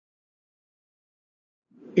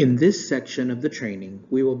In this section of the training,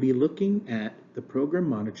 we will be looking at the Program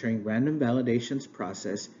Monitoring Random Validations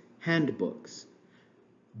Process Handbooks.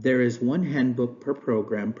 There is one handbook per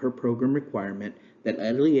program requirement that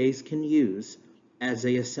LEAs can use as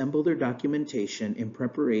they assemble their documentation in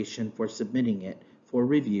preparation for submitting it for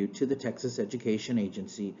review to the Texas Education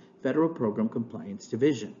Agency Federal Program Compliance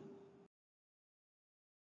Division.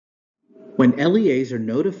 When LEAs are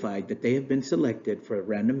notified that they have been selected for a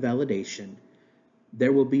random validation,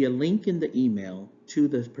 there will be a link in the email to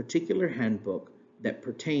the particular handbook that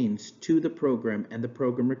pertains to the program and the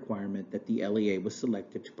program requirement that the LEA was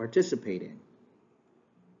selected to participate in.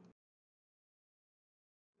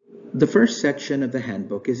 The first section of the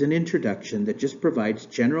handbook is an introduction that just provides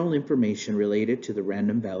general information related to the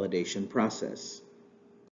random validation process.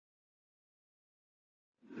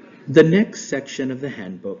 The next section of the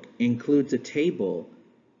handbook includes a table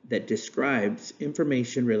that describes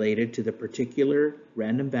information related to the particular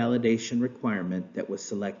random validation requirement that was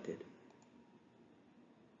selected.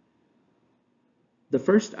 The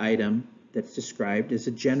first item that's described is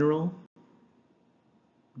a general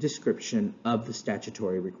description of the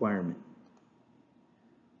statutory requirement.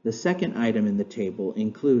 The second item in the table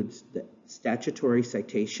includes the statutory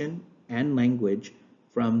citation and language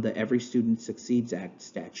from the Every Student Succeeds Act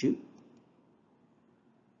statute.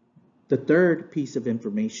 The third piece of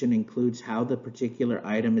information includes how the particular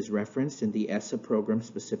item is referenced in the ESSA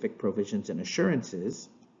program-specific provisions and assurances.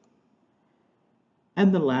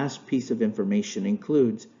 And the last piece of information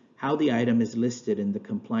includes how the item is listed in the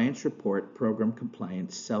Compliance Report Program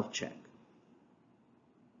Compliance Self-Check.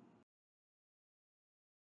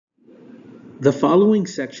 The following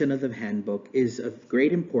section of the handbook is of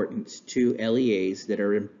great importance to LEAs that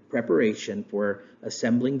are in preparation for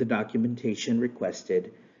assembling the documentation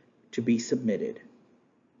requested to be submitted.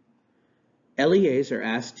 LEAs are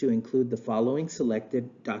asked to include the following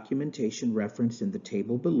selected documentation referenced in the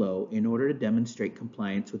table below in order to demonstrate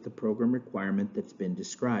compliance with the program requirement that's been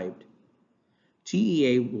described.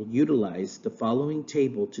 TEA will utilize the following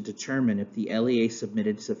table to determine if the LEA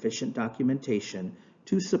submitted sufficient documentation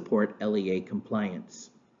to support LEA compliance.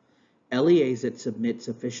 LEAs that submit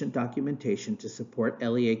sufficient documentation to support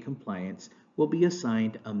LEA compliance will be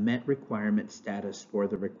assigned a met requirement status for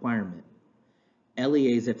the requirement.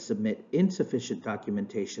 LEAs that submit insufficient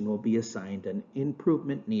documentation will be assigned an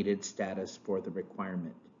improvement needed status for the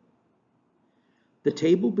requirement. The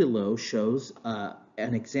table below shows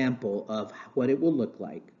an example of what it will look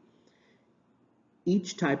like.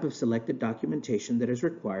 Each type of selected documentation that is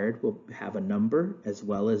required will have a number as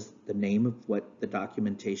well as the name of what the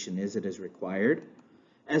documentation is that is required,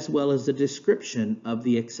 as well as the description of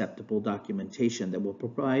the acceptable documentation that will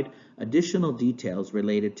provide additional details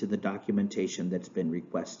related to the documentation that's been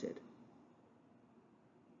requested.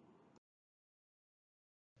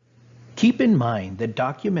 Keep in mind that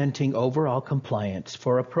documenting overall compliance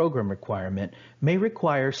for a program requirement may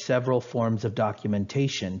require several forms of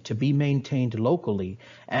documentation to be maintained locally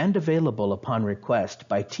and available upon request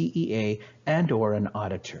by TEA and/or an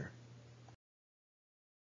auditor.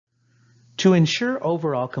 To ensure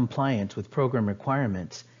overall compliance with program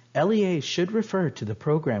requirements, LEAs should refer to the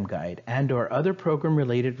program guide and/or other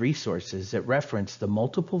program-related resources that reference the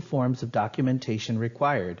multiple forms of documentation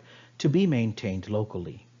required to be maintained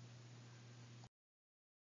locally.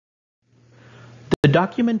 The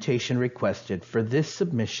documentation requested for this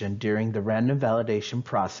submission during the random validation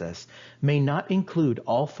process may not include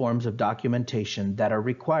all forms of documentation that are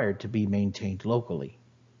required to be maintained locally.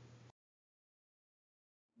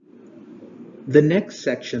 The next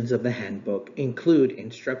sections of the handbook include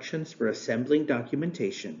instructions for assembling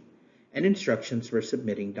documentation and instructions for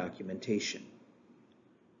submitting documentation.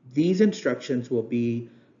 These instructions will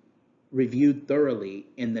be reviewed thoroughly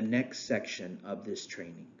in the next section of this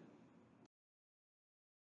training.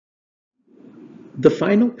 The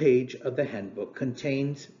final page of the handbook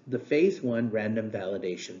contains the Phase 1 random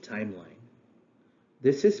validation timeline.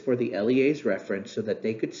 This is for the LEA's reference so that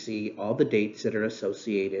they could see all the dates that are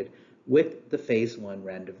associated with the Phase 1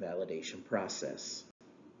 random validation process.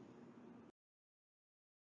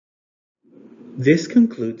 This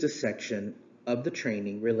concludes a section of the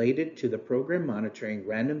training related to the Program Monitoring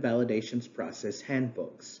Random Validations Process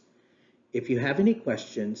Handbooks. If you have any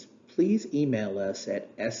questions, please email us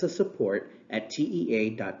at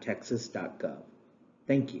essasupport@tea.texas.gov.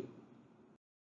 Thank you.